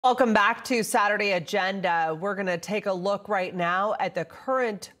Welcome back to Saturday Agenda. We're going to take a look right now at the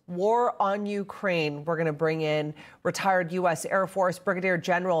current war on Ukraine. We're going to bring in retired U.S. Air Force Brigadier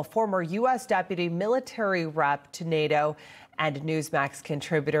General, former U.S. Deputy Military Rep to NATO, and Newsmax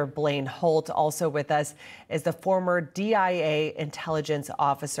contributor Blaine Holt. Also with us is the former CIA intelligence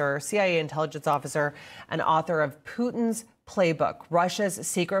officer, and author of Putin's Playbook, Russia's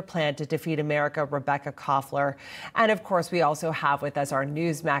Secret Plan to Defeat America, Rebecca Koffler. And of course, we also have with us our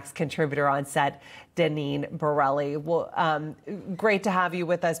Newsmax contributor on set, Deneen Borelli. Well, great to have you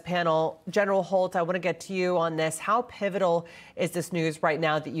with us, panel. General Holt, I want to get to you on this. How pivotal is this news right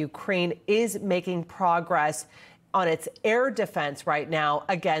now that Ukraine is making progress on its air defense right now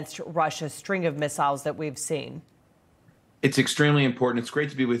against Russia's string of missiles that we've seen? It's extremely important. It's great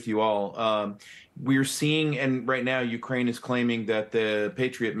to be with you all. We're seeing, and right now, Ukraine is claiming that the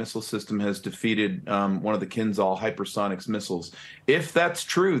Patriot missile system has defeated one of the Kinzhal hypersonic missiles. If that's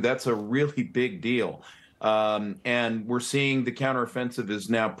true, that's a really big deal. And we're seeing the counteroffensive is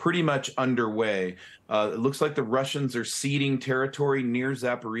now pretty much underway. It looks like the Russians are ceding territory near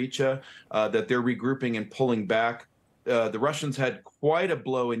Zaporizhzhia, that they're regrouping and pulling back. The Russians had quite a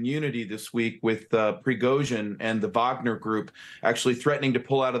blow in unity this week with Prigozhin and the Wagner group actually threatening to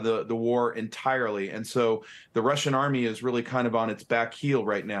pull out of the war entirely. And so the Russian army is really kind of on its back heel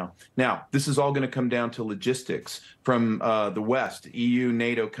right now. Now, this is all going to come down to logistics from the West, EU,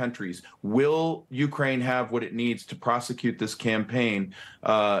 NATO countries. Will Ukraine have what it needs to prosecute this campaign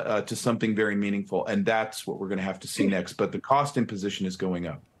to something very meaningful? And that's what we're going to have to see next. But the cost imposition is going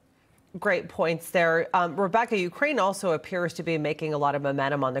up. Great points there. Rebecca, Ukraine also appears to be making a lot of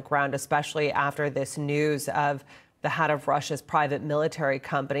momentum on the ground, especially after this news of the head of Russia's private military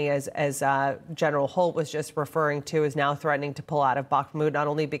company, as General Holt was just referring to, is now threatening to pull out of Bakhmut, not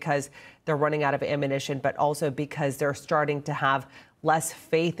only because they're running out of ammunition, but also because they're starting to have less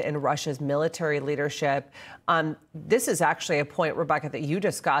faith in Russia's military leadership. This is actually a point, Rebecca, that you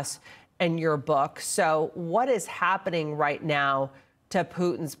discuss in your book. So what is happening right now to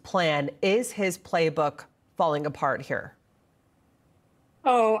Putin's plan? Is his playbook falling apart here?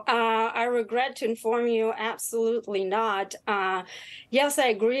 I regret to inform you, absolutely not. Yes, I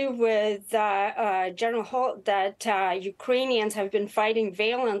agree with General Holt that Ukrainians have been fighting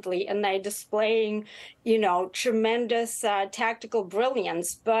valiantly and they're displaying, tremendous tactical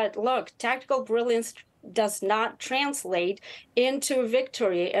brilliance. But look, tactical brilliance does not translate into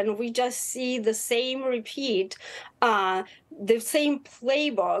victory, and we just see the same repeat, the same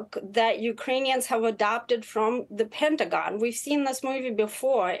playbook that Ukrainians have adopted from the Pentagon. We've seen this movie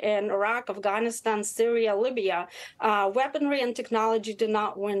before in Iraq, Afghanistan, Syria, Libya. Weaponry and technology do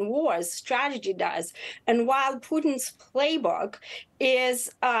not win wars, strategy does. And while Putin's playbook is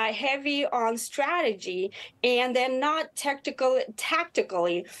heavy on strategy and then not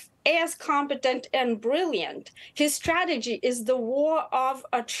tactically as competent and brilliant, his strategy is the war of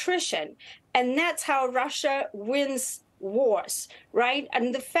attrition. And that's how Russia wins wars, right?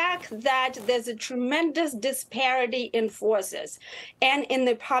 And the fact that there's a tremendous disparity in forces and in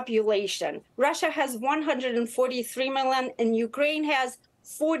the population. Russia has 143 million and Ukraine has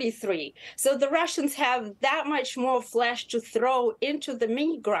 43. So the Russians have that much more flesh to throw into the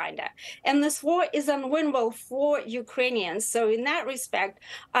meat grinder. And this war is unwinnable for Ukrainians. So in that respect,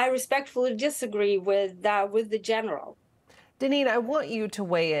 I respectfully disagree with the general. Deneen, I want you to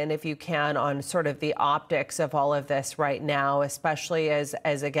weigh in, if you can, on sort of the optics of all of this right now, especially as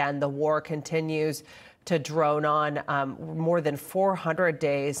again, the war continues to drone on more than 400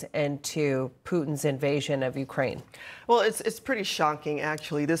 days into Putin's invasion of Ukraine. Well, it's pretty shocking,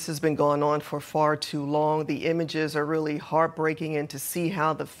 actually. This has been going on for far too long. The images are really heartbreaking, and to see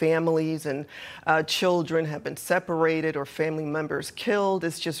how the families and children have been separated or family members killed,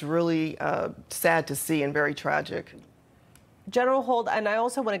 it's just really sad to see and very tragic. General Holt, and I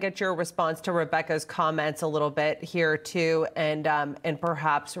also want to get your response to Rebecca's comments a little bit here too, and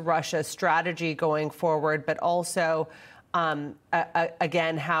perhaps Russia's strategy going forward, but also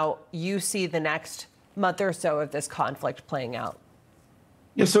again how you see the next month or so of this conflict playing out.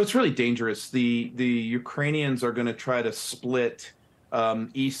 Yeah, so it's really dangerous. The Ukrainians are going to try to split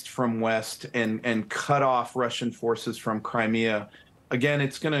east from west and cut off Russian forces from Crimea. Again,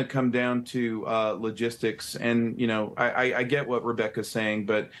 it's going to come down to logistics. And, I get what Rebecca's saying,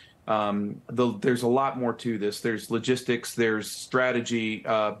 but there's a lot more to this. There's logistics, there's strategy,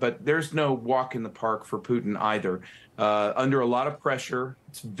 but there's no walk in the park for Putin either. Under a lot of pressure,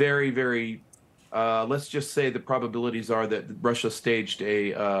 it's very, very, let's just say the probabilities are that Russia staged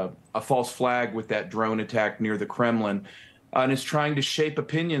a false flag with that drone attack near the Kremlin. and is trying to shape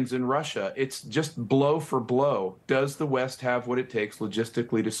opinions in Russia. It's just blow for blow. Does the West have what it takes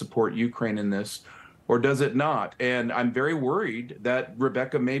logistically to support Ukraine in this, or does it not? And I'm very worried that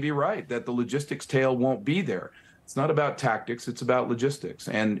Rebecca may be right, that the logistics tail won't be there. It's not about tactics, it's about logistics.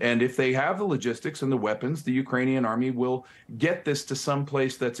 And if they have the logistics and the weapons, the Ukrainian army will get this to some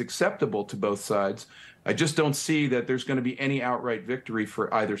place that's acceptable to both sides. I just don't see that there's going to be any outright victory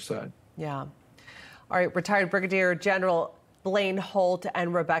for either side. Yeah. All right, retired Brigadier General Blaine Holt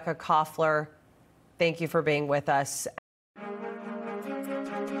and Rebecca Koffler, thank you for being with us.